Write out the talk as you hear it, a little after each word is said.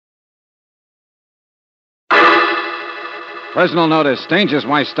Personal notice, danger's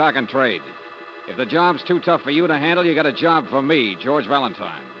my stock and trade. If the job's too tough for you to handle, you got a job for me, George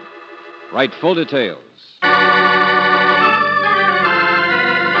Valentine. Write full details.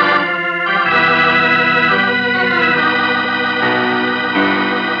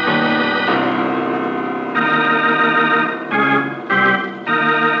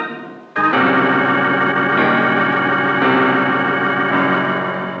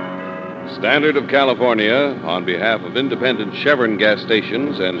 Standard of California, on behalf of independent Chevron gas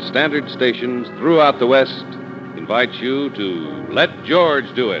stations and standard stations throughout the West, invites you to Let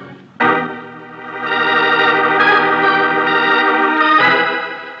George Do It.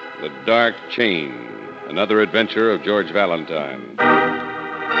 The Dark Chain, another adventure of George Valentine.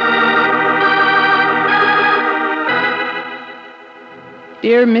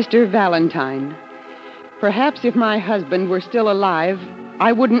 Dear Mr. Valentine, perhaps if my husband were still alive,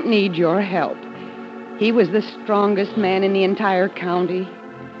 I wouldn't need your help. He was the strongest man in the entire county.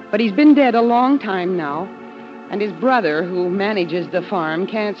 But he's been dead a long time now. And his brother, who manages the farm,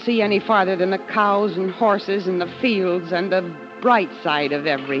 can't see any farther than the cows and horses and the fields and the bright side of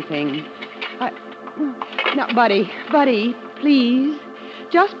everything. Now, Buddy, please.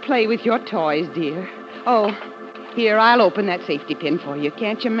 Just play with your toys, dear. Oh, here, I'll open that safety pin for you.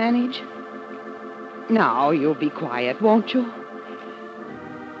 Can't you manage? Now, you'll be quiet, won't you?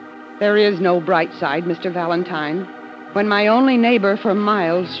 There is no bright side, Mr. Valentine, when my only neighbor for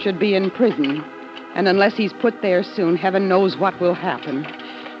miles should be in prison. And unless he's put there soon, heaven knows what will happen.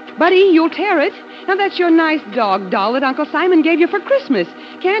 Buddy, you'll tear it. Now, that's your nice dog doll that Uncle Simon gave you for Christmas.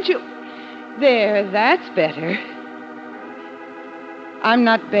 Can't you? There, that's better. I'm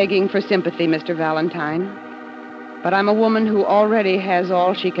not begging for sympathy, Mr. Valentine, but I'm a woman who already has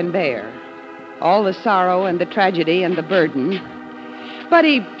all she can bear. All the sorrow and the tragedy and the burden.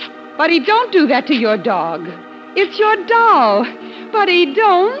 Buddy, don't do that to your dog. It's your doll. Buddy,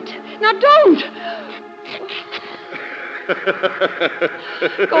 don't. Now, don't.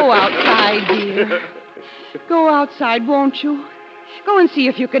 Go outside, dear. Go outside, won't you? Go and see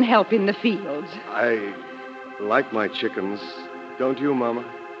if you can help in the fields. I like my chickens. Don't you, Mama?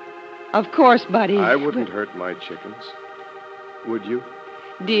 Of course, Buddy. I wouldn't hurt my chickens. Would you?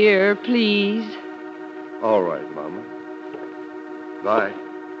 Dear, please. All right, Mama. Bye.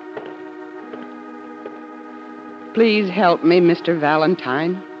 Please help me, Mr.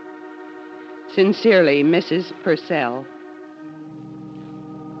 Valentine. Sincerely, Mrs. Purcell.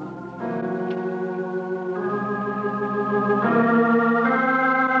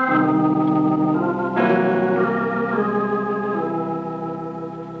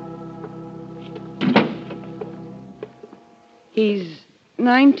 He's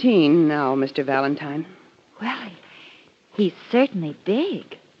 19 now, Mr. Valentine. Well, he's certainly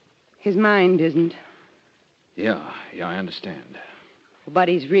big. His mind isn't. Yeah, I understand. But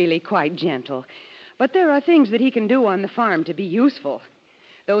he's really quite gentle. But there are things that he can do on the farm to be useful.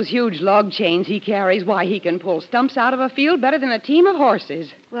 Those huge log chains he carries, why, he can pull stumps out of a field better than a team of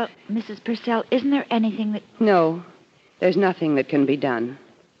horses. Well, Mrs. Purcell, isn't there anything that... No, there's nothing that can be done.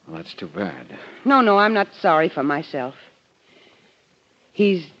 Well, that's too bad. No, I'm not sorry for myself.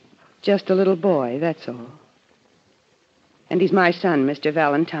 He's just a little boy, that's all. And he's my son, Mr.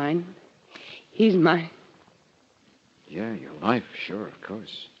 Valentine. He's my... Yeah, your life, sure, of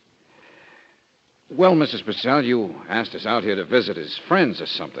course. Well, Mrs. Purcell, you asked us out here to visit his friends or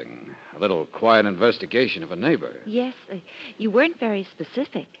something. A little quiet investigation of a neighbor. Yes, you weren't very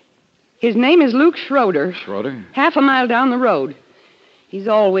specific. His name is Luke Schroeder. Schroeder? Half a mile down the road. He's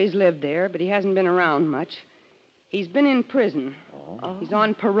always lived there, but he hasn't been around much. He's been in prison. Oh. He's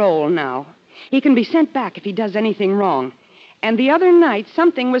on parole now. He can be sent back if he does anything wrong. And the other night,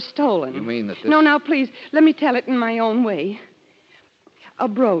 something was stolen. You mean that this... No, now, please, let me tell it in my own way. A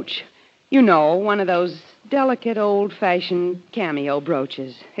brooch. You know, one of those delicate, old-fashioned cameo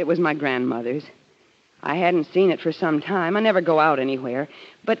brooches. It was my grandmother's. I hadn't seen it for some time. I never go out anywhere.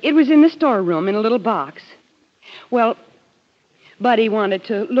 But it was in the storeroom in a little box. Well, Buddy wanted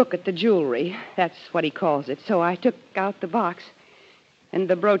to look at the jewelry. That's what he calls it. So I took out the box, and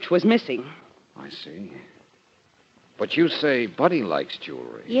the brooch was missing. I see. But you say Buddy likes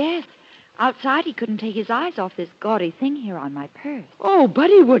jewelry. Yes. Outside, he couldn't take his eyes off this gaudy thing here on my purse. Oh,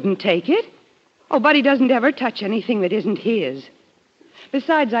 Buddy wouldn't take it. Oh, Buddy doesn't ever touch anything that isn't his.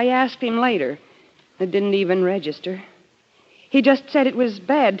 Besides, I asked him later. It didn't even register. He just said it was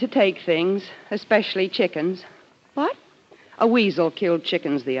bad to take things, especially chickens. What? A weasel killed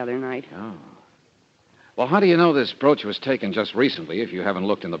chickens the other night. Oh. Well, how do you know this brooch was taken just recently if you haven't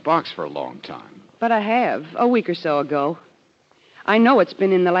looked in the box for a long time? But I have, a week or so ago. I know it's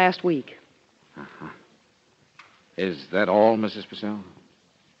been in the last week. Uh-huh. Is that all, Mrs. Purcell?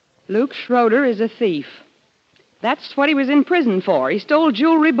 Luke Schroeder is a thief. That's what he was in prison for. He stole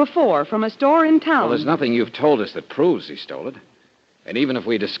jewelry before from a store in town. Well, there's nothing you've told us that proves he stole it. And even if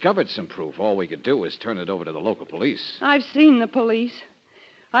we discovered some proof, all we could do is turn it over to the local police. I've seen the police.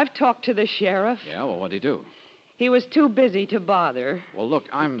 I've talked to the sheriff. Yeah, well, what'd he do? He was too busy to bother. Well, look,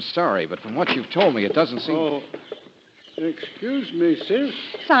 I'm sorry, but from what you've told me, it doesn't seem... Oh, excuse me, sis.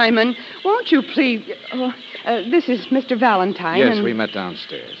 Simon, won't you please... this is Mr. Valentine. Yes, and... we met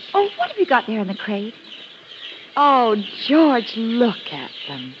downstairs. Oh, what have you got there in the crate? Oh, George, look at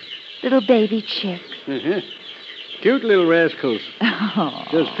them. Little baby chicks. Uh-huh. Cute little rascals. Oh.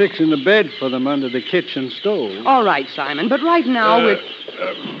 Just fixing the bed for them under the kitchen stove. All right, Simon, but right now we're...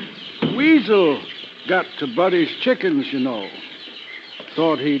 Weasel got to Buddy's chickens, you know.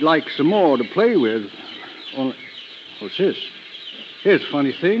 Thought he'd like some more to play with. Only... What's this? Here's a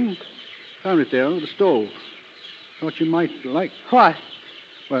funny thing. Found it there under the stove. Thought you might like... What?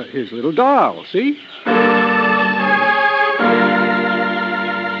 Well, his little doll, see?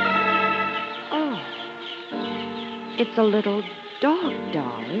 It's a little dog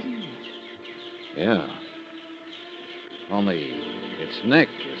doll, isn't it? Yeah. Only its neck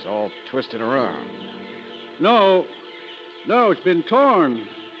is all twisted around. No, it's been torn.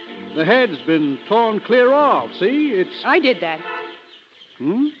 The head's been torn clear off, see? It's... I did that.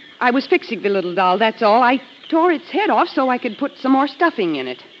 Hmm? I was fixing the little doll, that's all. I tore its head off so I could put some more stuffing in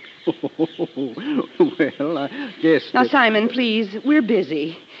it. Well, I guess... Now, Simon, please, we're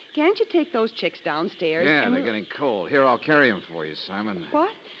busy. Can't you take those chicks downstairs? Yeah, and they're getting cold. Here, I'll carry them for you, Simon.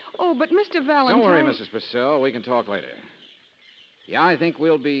 What? Oh, but Mr. Valentine... Don't worry, Mrs. Purcell. We can talk later. Yeah, I think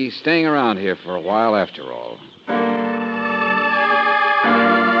we'll be staying around here for a while after all.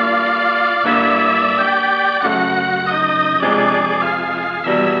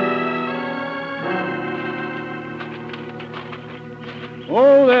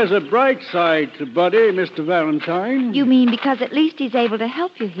 Oh, there's a bright side to Buddy, Mr. Valentine. You mean because at least he's able to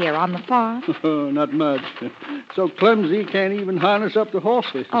help you here on the farm? Not much. So clumsy, he can't even harness up the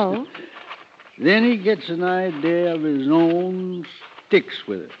horses. Oh? Then he gets an idea of his own, sticks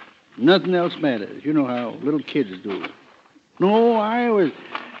with it. Nothing else matters. You know how little kids do. No, I was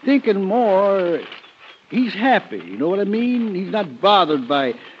thinking more, he's happy. You know what I mean? He's not bothered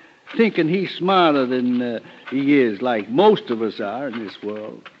by thinking he's smarter than he is, like most of us are in this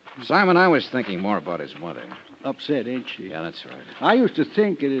world. Simon, I was thinking more about his mother. Upset, ain't she? Yeah, that's right. I used to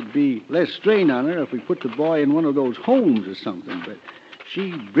think it'd be less strain on her if we put the boy in one of those homes or something, but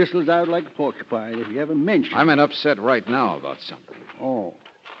she bristles out like a porcupine if you ever mention I'm upset right now about something. Oh.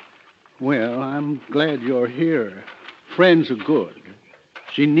 Well, I'm glad you're here. Friends are good.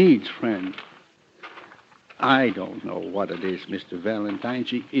 She needs friends. I don't know what it is, Mr. Valentine.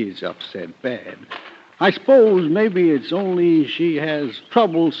 She is upset bad. I suppose maybe it's only she has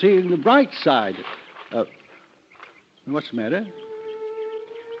trouble seeing the bright side. What's the matter?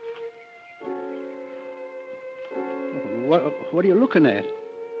 What are you looking at?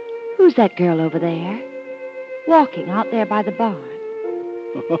 Who's that girl over there? Walking out there by the barn.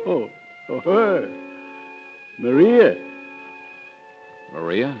 Oh, her. Maria.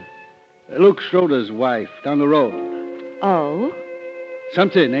 Maria? Luke Schroeder's wife, down the road. Oh?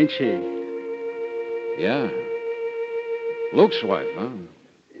 Something, ain't she? Yeah. Luke's wife, huh?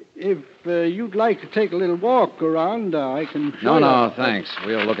 If you'd like to take a little walk around, I can show you. No, thanks.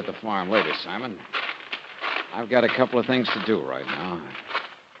 We'll look at the farm later, Simon. I've got a couple of things to do right now.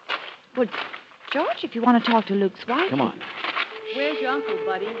 Well, George, if you want to talk to Luke's wife... Come on. Where's your uncle,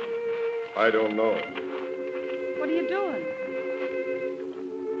 buddy? I don't know. What are you doing?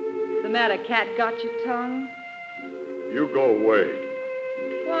 The matter, cat got your tongue? You go away.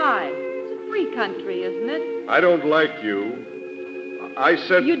 Why? It's a free country, isn't it? I don't like you. I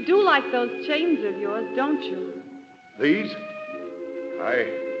said... You do like those chains of yours, don't you? These?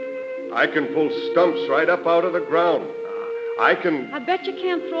 I can pull stumps right up out of the ground. I can... I bet you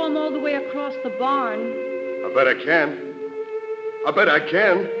can't throw them all the way across the barn. I bet I can. I bet I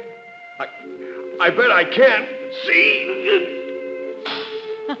can. I bet I can. See?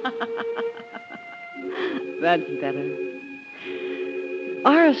 That's better.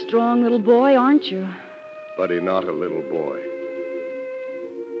 Are a strong little boy, aren't you? Buddy, not a little boy.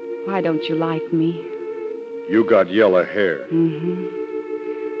 Why don't you like me? You got yellow hair.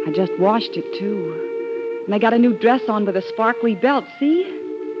 Mm-hmm. I just washed it, too. And I got a new dress on with a sparkly belt, see?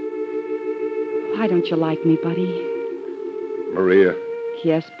 Why don't you like me, buddy? Maria.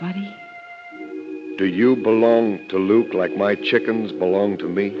 Yes, buddy? Do you belong to Luke like my chickens belong to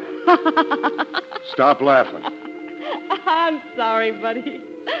me? Stop laughing. I'm sorry, buddy.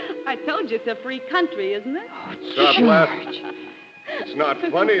 I told you it's a free country, isn't it? Stop laughing. It's not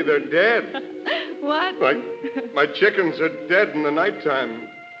funny. They're dead. What? My chickens are dead in the nighttime.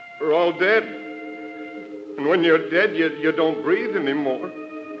 They're all dead. And when you're dead, you don't breathe anymore.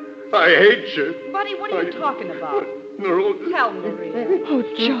 I hate you. Buddy, what are you talking about? They're all... Tell Maria. Oh,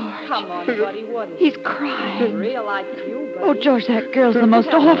 George. Come on, Buddy, what is He's crying. real like you, Buddy? Oh, George, that girl's the most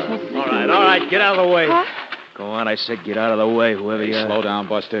awful thing. All right, get out of the way. Huh? Go on, I said get out of the way, whoever you are. Slow down,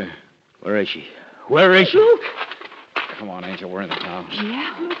 Buster. Where is she? Where is she? Luke. Come on, Angel. We're in the town.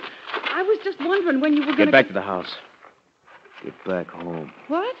 Yeah? Luke, I was just wondering when you were going Get to... back to the house. Get back home.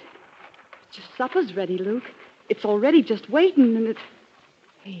 What? But your supper's ready, Luke. It's already just waiting, and it's...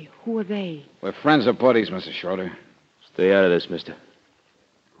 Hey, who are they? We're friends or buddies, Mrs. Schroeder. Stay out of this, mister.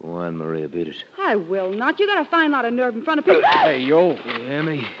 Go on, Maria, beat it. I will not. You got a fine lot of nerve in front of people. Hey, yo. You hear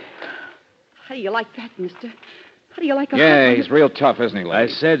me? How do you like that, mister? How do you like a... Yeah, husband? he's real tough, isn't he, I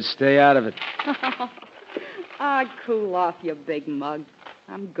lady? said stay out of it. Cool off, you big mug.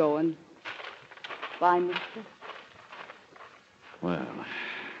 I'm going. Bye, mister. Well,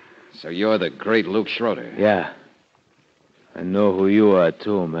 so you're the great Luke Schroeder. Yeah. I know who you are,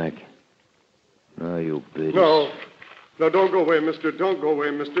 too, Mac. No, you bitch. No. No, don't go away, mister. Don't go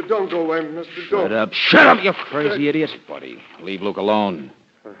away, mister. Don't go away, mister. Don't. Shut up. Shut up, you crazy idiot. Buddy, leave Luke alone.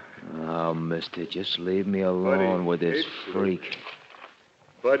 Oh, mister, just leave me alone Buddy with this hates you. freak.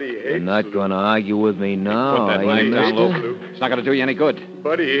 Buddy hates You're not Luke. going to argue with me now, Put that are knife you, down, mister? Luke. It's not going to do you any good.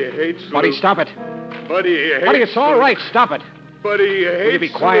 Buddy hates Buddy, Luke. stop it. Buddy hates Buddy, it's all Luke. right. Stop it. Buddy hates Will you be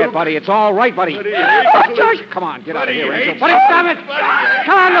quiet, Luke. buddy? It's all right, buddy. Buddy hates Luke. George, come on, get out of Buddy here, Angel. hates Buddy, Luke. stop it! Buddy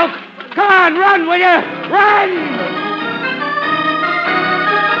Come on, Luke! Come on, run, will you? Run!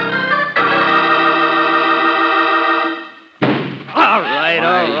 All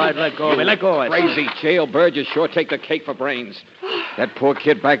right, let go of me. Let go of it. Crazy jailbird, you sure take the cake for brains. That poor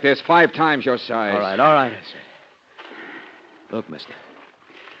kid back there's 5 times your size. All right, I said. Look, mister.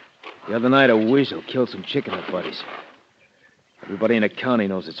 The other night, a weasel killed some chicken hut buddies. Everybody in the county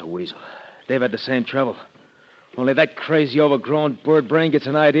knows it's a weasel. They've had the same trouble. Only that crazy, overgrown bird brain gets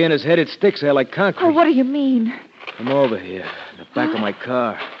an idea in his head, it sticks there like concrete. Oh, what do you mean? Come over here, in the back of my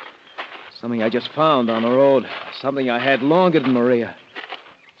car. Something I just found on the road. Something I had longer than Maria.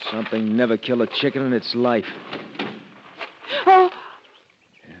 Something never killed a chicken in its life. Oh,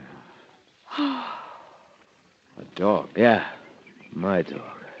 A dog. Yeah, my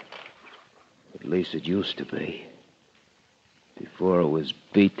dog. At least it used to be. Before it was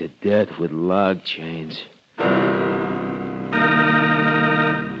beat to death with log chains.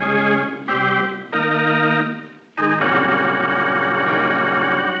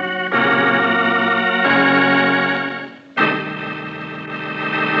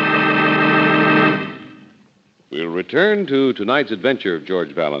 We'll return to tonight's adventure of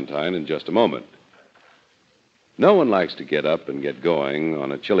George Valentine in just a moment. No one likes to get up and get going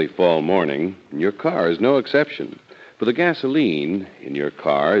on a chilly fall morning, and your car is no exception. For the gasoline in your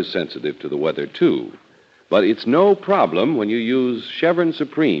car is sensitive to the weather, too. But it's no problem when you use Chevron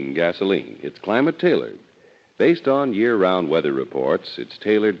Supreme gasoline. It's climate-tailored. Based on year-round weather reports, it's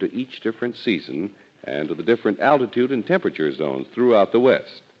tailored to each different season and to the different altitude and temperature zones throughout the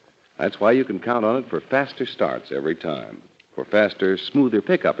West. That's why you can count on it for faster starts every time, for faster, smoother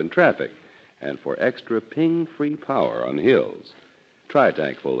pickup in traffic, and for extra ping-free power on hills. Try a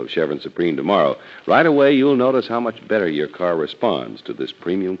tank full of Chevron Supreme tomorrow. Right away, you'll notice how much better your car responds to this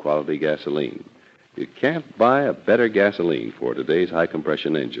premium quality gasoline. You can't buy a better gasoline for today's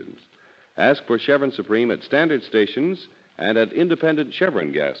high-compression engines. Ask for Chevron Supreme at standard stations and at independent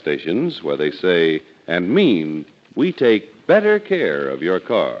Chevron gas stations where they say and mean we take better care of your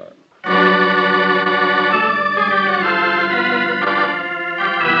car.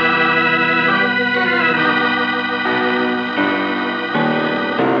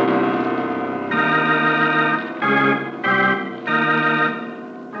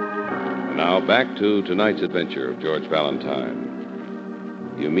 Now back to tonight's adventure of George Valentine.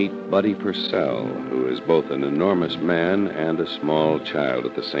 You meet Buddy Purcell, who is both an enormous man and a small child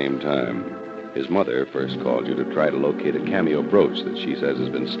at the same time. His mother first called you to try to locate a cameo brooch that she says has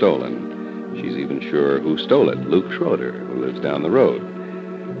been stolen. She's even sure who stole it, Luke Schroeder, who lives down the road.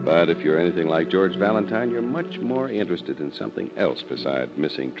 But if you're anything like George Valentine, you're much more interested in something else besides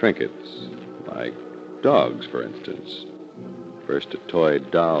missing trinkets, like dogs, for instance. First a toy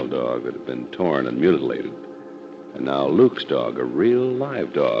doll dog that had been torn and mutilated. And now Luke's dog, a real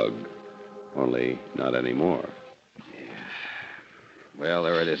live dog. Only not anymore. Well,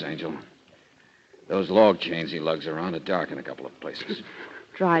 there it is, Angel. Those log chains he lugs around are dark in a couple of places.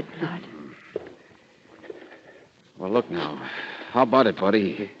 dried blood. Well, look now. How about it,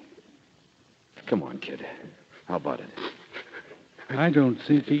 buddy? Come on, kid. How about it? I don't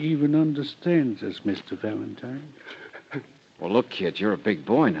think he even understands us, Mr. Valentine. Well, look, kid, you're a big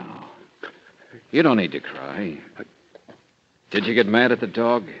boy now. You don't need to cry. Did you get mad at the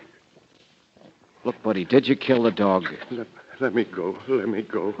dog? Look, buddy, did you kill the dog? Let me go. Let me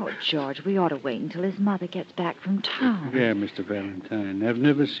go. Oh, George, we ought to wait until his mother gets back from town. Yeah, Mr. Valentine. I've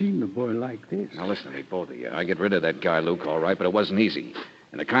never seen a boy like this. Now, listen to me, both of you. I get rid of that guy, Luke, all right, but it wasn't easy.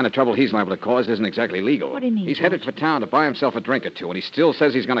 And the kind of trouble he's liable to cause isn't exactly legal. What do you mean, He's George? headed for town to buy himself a drink or two, and he still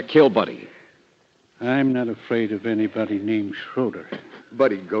says he's going to kill Buddy. I'm not afraid of anybody named Schroeder.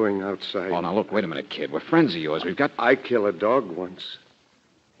 Buddy going outside. Oh, now, look, wait a minute, kid. We're friends of yours. We've got... I killed a dog once.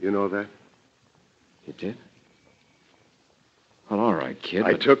 You know that? You did? Well, all right, kid.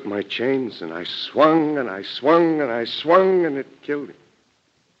 I took my chains and I swung and I swung and I swung and it killed him.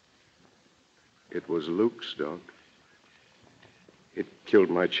 It was Luke's dog. It killed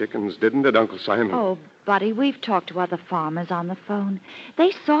my chickens, didn't it, Uncle Simon? Oh, Buddy, we've talked to other farmers on the phone.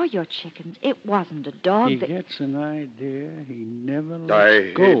 They saw your chickens. It wasn't a dog He that... gets an idea. He never I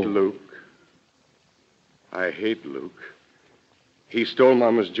lets go. hate Luke. I hate Luke. He stole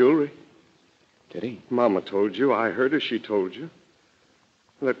Mama's jewelry. Did he? Mama told you. I heard her. She told you.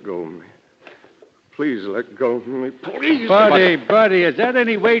 Let go of me. Please let go of me. Please. Buddy, is that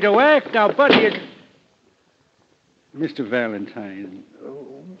any way to act? Now, Buddy, is... Mr. Valentine,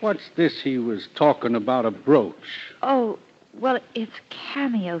 what's this he was talking about, a brooch? Oh, well, it's a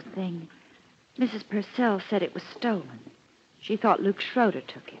cameo thing. Mrs. Purcell said it was stolen. She thought Luke Schroeder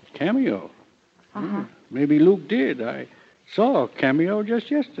took it. Cameo? Uh-huh. Maybe Luke did. I saw a cameo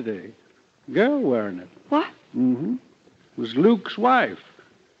just yesterday. Girl wearing it. What? Mm-hmm. It was Luke's wife.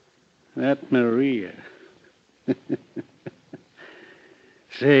 That Maria.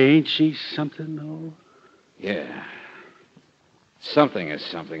 Say, ain't she something, though? Yeah. Something is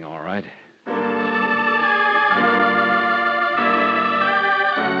something, all right.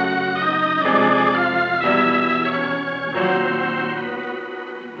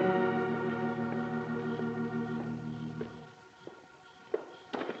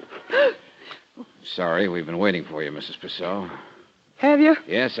 Sorry, we've been waiting for you, Mrs. Purcell. Have you?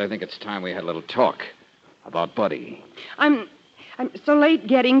 Yes, I think it's time we had a little talk about Buddy. I'm so late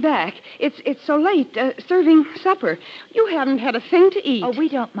getting back. It's so late serving supper. You haven't had a thing to eat. Oh, we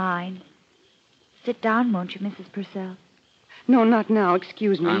don't mind. Sit down, won't you, Mrs. Purcell? No, not now.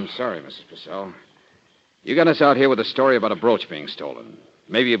 Excuse me. I'm sorry, Mrs. Purcell. You got us out here with a story about a brooch being stolen.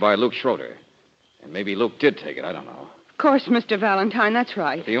 Maybe by Luke Schroeder. And maybe Luke did take it. I don't know. Of course, Mr. Valentine, that's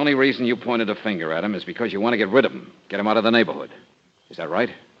right. The only reason you pointed a finger at him is because you want to get rid of him. Get him out of the neighborhood. Is that right?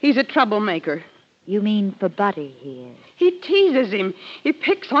 He's a troublemaker. You mean for Buddy, he is. He teases him. He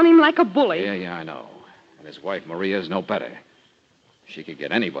picks on him like a bully. Yeah, I know. And his wife, Maria, is no better. She could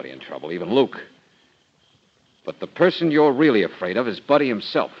get anybody in trouble, even Luke. But the person you're really afraid of is Buddy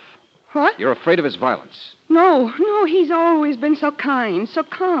himself. What? You're afraid of his violence. No, he's always been so kind, so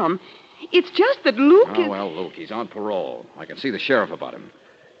calm. It's just that Luke Oh, is... well, Luke, he's on parole. I can see the sheriff about him.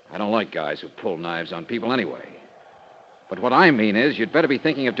 I don't like guys who pull knives on people anyway. But what I mean is, you'd better be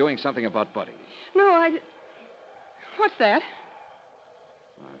thinking of doing something about Buddy. No, What's that?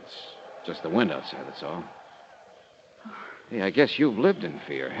 Well, it's just the wind outside, that's all. Hey, I guess you've lived in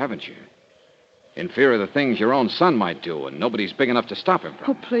fear, haven't you? In fear of the things your own son might do, and nobody's big enough to stop him Oh,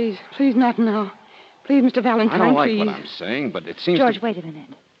 from. please, not now. Please, Mr. Valentine, I don't like please. what I'm saying, but it seems George, to... wait a minute.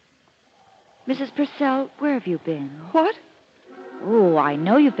 Mrs. Purcell, where have you been? What? Oh, I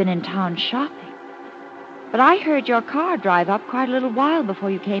know you've been in town shopping. But I heard your car drive up quite a little while before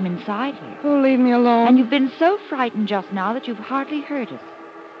you came inside here. Oh, leave me alone. And you've been so frightened just now that you've hardly heard us.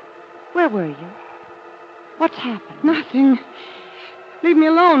 Where were you? What's happened? Nothing. Leave me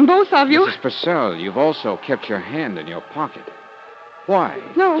alone, both of you. Mrs. Purcell, you've also kept your hand in your pocket. Why?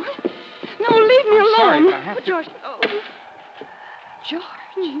 No, leave me alone. Sorry, but I have to... George. Oh.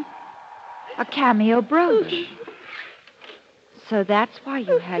 George. A cameo brooch. So that's why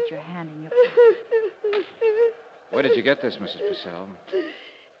you had your hand in your pocket. Where did you get this, Mrs. Purcell?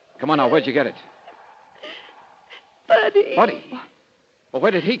 Come on now, where'd you get it? Buddy. Buddy? Well,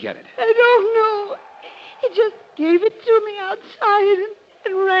 where did he get it? I don't know. He just gave it to me outside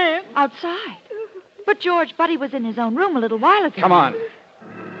and ran. Outside? But, George, Buddy was in his own room a little while ago. Come on.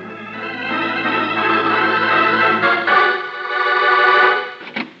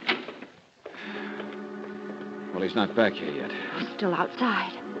 Well, he's not back here yet. Still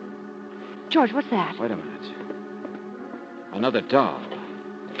outside. George, what's that? Wait a minute. Another doll.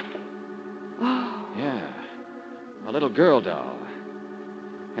 Oh. Yeah. A little girl doll.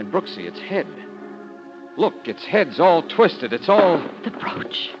 And Brooksy, its head. Look, its head's all twisted. It's all... The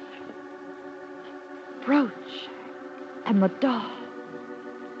brooch. Brooch. And the doll.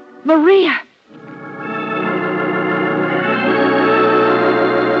 Maria!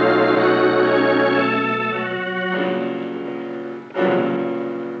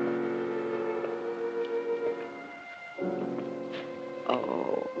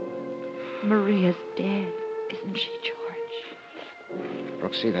 Oh, Maria's dead, isn't she, George?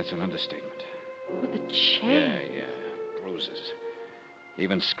 Brooksy, that's an understatement. With the chain. Yeah. Bruises.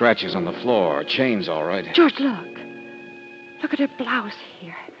 Even scratches on the floor. Chains, all right. George, look. Look at her blouse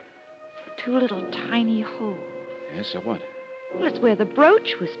here. 2 little tiny holes. Yes, so what? Well, it's where the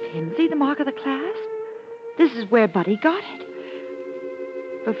brooch was pinned. See the mark of the clasp? This is where Buddy got it.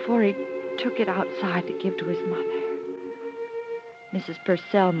 Before he took it outside to give to his mother. Mrs.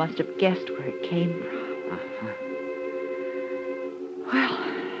 Purcell must have guessed where it came from. Uh-huh. Well,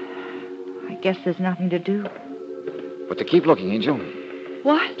 I guess there's nothing to do. But to keep looking, Angel.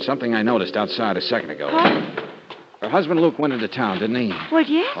 What? Something I noticed outside a second ago. Huh? Her husband Luke went into town, didn't he? Well,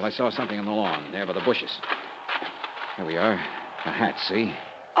 yes. Well, I saw something on the lawn, there by the bushes. Here we are. A hat, see?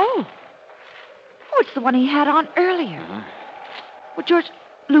 Oh, it's the one he had on earlier. Uh-huh. Well, George,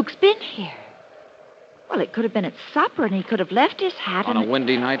 Luke's been here. Well, it could have been at supper, and he could have left his hat On a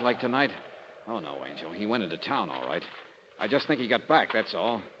windy night like tonight? Oh, no, Angel. He went into town, all right. I just think he got back, that's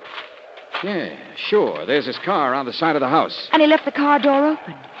all. Yeah, sure. There's his car around the side of the house. And he left the car door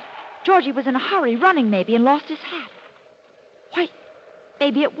open. Georgie was in a hurry, running maybe, and lost his hat. Why,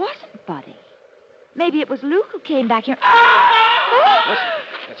 maybe it wasn't Buddy. Maybe it was Luke who came back here. Listen,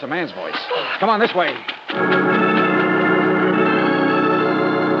 that's a man's voice. Come on, this way.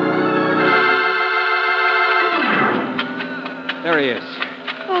 There he is.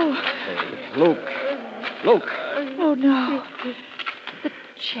 Oh. Hey, Luke. Luke. Oh, no. The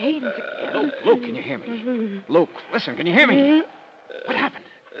chains again. Luke, can you hear me? Luke, listen, can you hear me? What happened?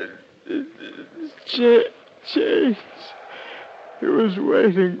 Chains. He was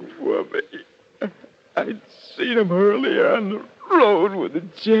waiting for me. I'd seen him earlier on the road with the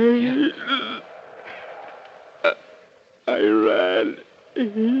chains. I ran.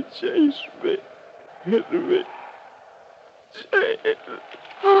 He chased me, hit me. Chains.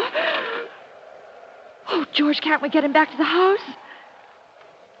 Oh, George, can't we get him back to the house?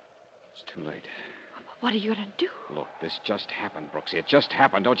 It's too late. What are you going to do? Look, this just happened, Brooksy. It just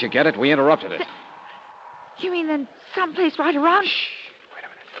happened. Don't you get it? We interrupted it. You mean then someplace right around... Shh. Wait a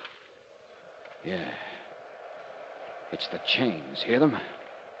minute. Yeah. It's the chains. Hear them?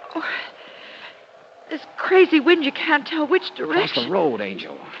 Oh, this crazy wind, you can't tell which Across direction. the road,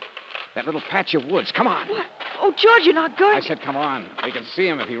 Angel. That little patch of woods. Come on. What? Oh, George, you're not going I said come on. We can see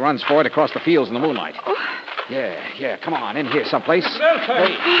him if he runs for it across the fields in the moonlight. Oh. Yeah. Come on. In here someplace.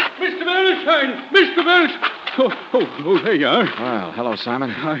 Valentine! Mr. Valentine! Mr. Valentine! Oh, there you are. Well, hello,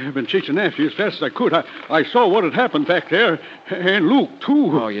 Simon. I have been chasing after you as fast as I could. I saw what had happened back there. And Luke, too.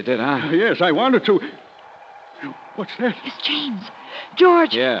 Oh, you did, huh? Yes, I wanted to. What's that? His chains.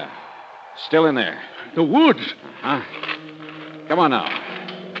 George. Yeah. Still in there. The woods. Huh? Come on now.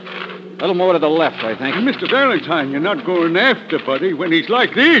 A little more to the left, I think. Mr. Valentine, you're not going after Buddy when he's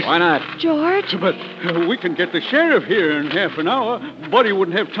like this. Why not? George. But we can get the sheriff here in half an hour. Buddy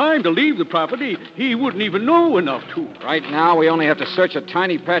wouldn't have time to leave the property. He wouldn't even know enough to. Right now, we only have to search a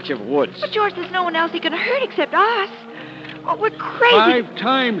tiny patch of woods. But, George, there's no one else he can hurt except us. Oh, we're crazy. 5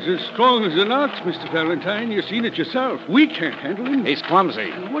 times as strong as an ox, Mr. Valentine. You've seen it yourself. We can't handle him. He's clumsy.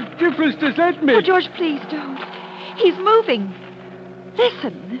 What difference does that make? Oh, George, please don't. He's moving.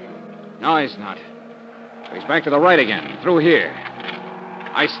 Listen. No, he's not. He's back to the right again, through here.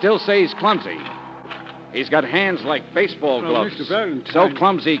 I still say he's clumsy. He's got hands like baseball gloves. Mr. Valentine. So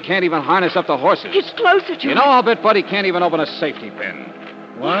clumsy, he can't even harness up the horses. He's closer to You us. know, I'll bet Buddy can't even open a safety pin.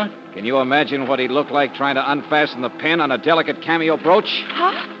 What? Can you imagine what he'd look like trying to unfasten the pin on a delicate cameo brooch?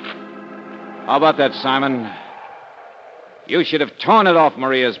 Huh? How about that, Simon? You should have torn it off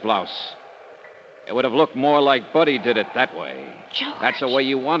Maria's blouse. It would have looked more like Buddy did it that way. George. That's the way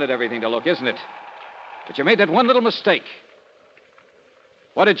you wanted everything to look, isn't it? But you made that one little mistake.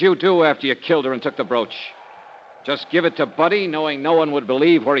 What did you do after you killed her and took the brooch? Just give it to Buddy, knowing no one would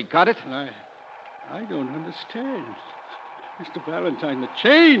believe where he got it? I don't understand. Mr. Valentine, the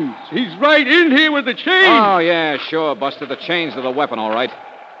chains. He's right in here with the chains. Oh, yeah, sure, Buster. The chains are the weapon, all right.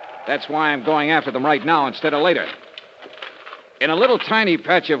 That's why I'm going after them right now instead of later. In a little tiny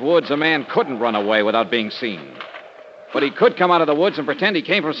patch of woods, a man couldn't run away without being seen. But he could come out of the woods and pretend he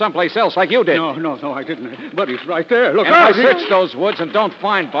came from someplace else like you did. No, I didn't. Buddy's right there. Look And if out. I search those woods and don't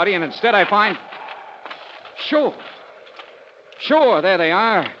find Buddy, and instead I find... Sure, there they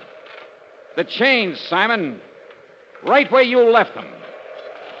are. The chains, Simon. Right where you left them.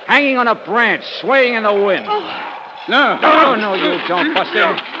 Hanging on a branch, swaying in the wind. No. No, you don't, Buster.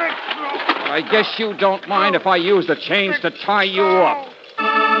 I guess you don't mind if I use the chains to tie you up.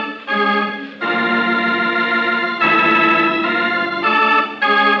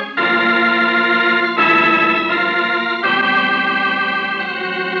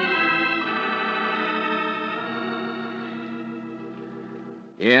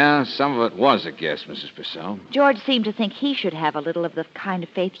 Yeah, some of it was a guess, Mrs. Purcell. George seemed to think he should have a little of the kind of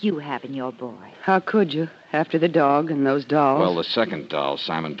faith you have in your boy. How could you, after the dog and those dolls? Well, the second doll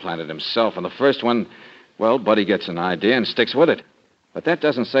Simon planted himself, and the first one, well, Buddy gets an idea and sticks with it. But that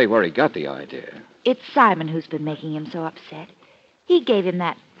doesn't say where he got the idea. It's Simon who's been making him so upset. He gave him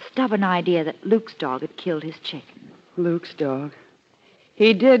that stubborn idea that Luke's dog had killed his chicken. Luke's dog.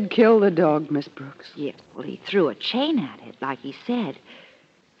 He did kill the dog, Miss Brooks. Yes, well, he threw a chain at it, like he said.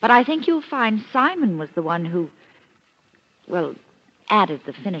 But I think you'll find Simon was the one who, well, added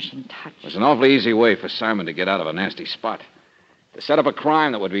the finishing touch. It was an awfully easy way for Simon to get out of a nasty spot. To set up a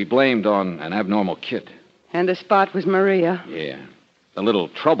crime that would be blamed on an abnormal kid. And the spot was Maria. Yeah. The little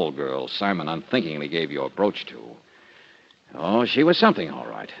trouble girl Simon unthinkingly gave your brooch to. Oh, she was something, all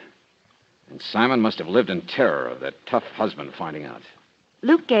right. And Simon must have lived in terror of that tough husband finding out.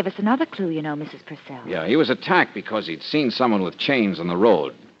 Luke gave us another clue, you know, Mrs. Purcell. Yeah, he was attacked because he'd seen someone with chains on the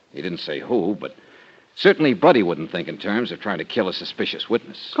road. He didn't say who, but certainly Buddy wouldn't think in terms of trying to kill a suspicious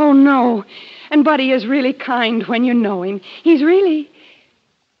witness. Oh, no. And Buddy is really kind when you know him. He's really...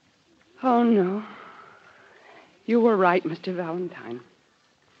 Oh, no. You were right, Mr. Valentine.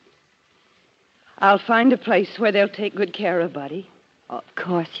 I'll find a place where they'll take good care of Buddy. Of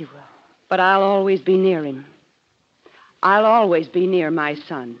course you will. But I'll always be near him. I'll always be near my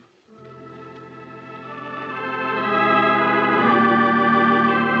son.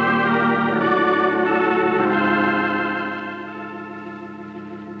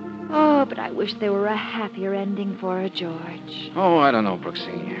 Oh, but I wish there were a happier ending for her, George. Oh, I don't know,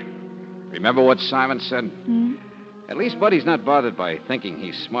 Brooksy. Remember what Simon said? Hmm? At least Buddy's not bothered by thinking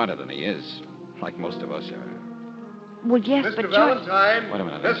he's smarter than he is, like most of us are. Well, yes, Mr. but George... Valentine. Wait a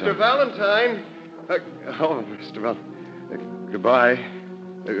minute, Mr. Lisa. Valentine. Mr. Valentine. Goodbye.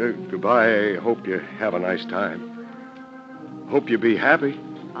 Goodbye. I hope you have a nice time. Hope you be happy.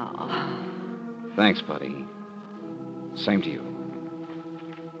 Oh. Thanks, Buddy. Same to you.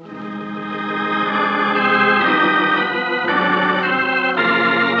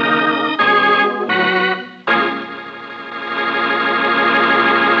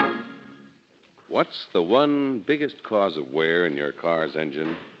 What's the one biggest cause of wear in your car's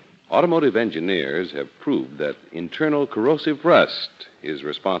engine? Automotive engineers have proved that internal corrosive rust is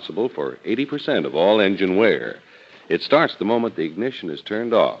responsible for 80% of all engine wear. It starts the moment the ignition is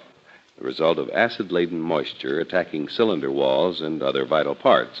turned off, the result of acid-laden moisture attacking cylinder walls and other vital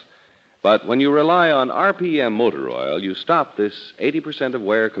parts. But when you rely on RPM motor oil, you stop this 80% of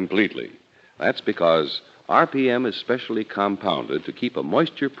wear completely. That's because RPM is specially compounded to keep a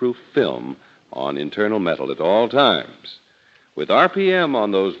moisture-proof film on internal metal at all times. With RPM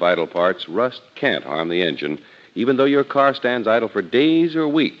on those vital parts, rust can't harm the engine, even though your car stands idle for days or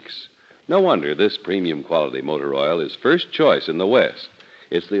weeks. No wonder this premium quality motor oil is first choice in the West.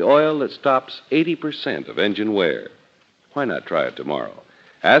 It's the oil that stops 80% of engine wear. Why not try it tomorrow?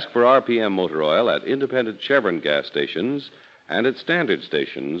 Ask for RPM motor oil at independent Chevron gas stations and at standard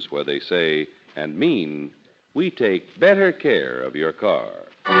stations where they say and mean, we take better care of your car.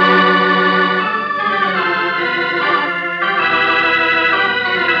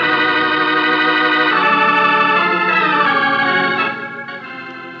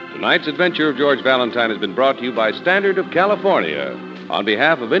 Tonight's adventure of George Valentine has been brought to you by Standard of California on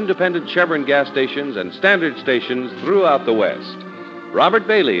behalf of independent Chevron gas stations and standard stations throughout the West. Robert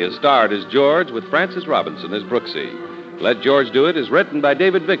Bailey is starred as George with Francis Robinson as Brooksy. Let George Do It is written by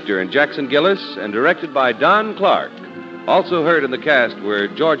David Victor and Jackson Gillis and directed by Don Clark. Also heard in the cast were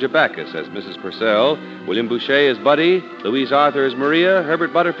Georgia Backus as Mrs. Purcell, William Boucher as Buddy, Louise Arthur as Maria,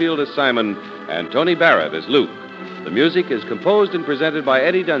 Herbert Butterfield as Simon, and Tony Barrett as Luke. The music is composed and presented by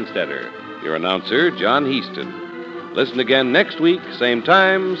Eddie Dunstetter. Your announcer, John Heaston. Listen again next week, same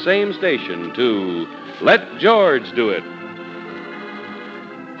time, same station, to Let George Do It.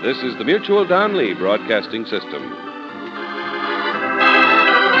 This is the Mutual Don Lee Broadcasting System.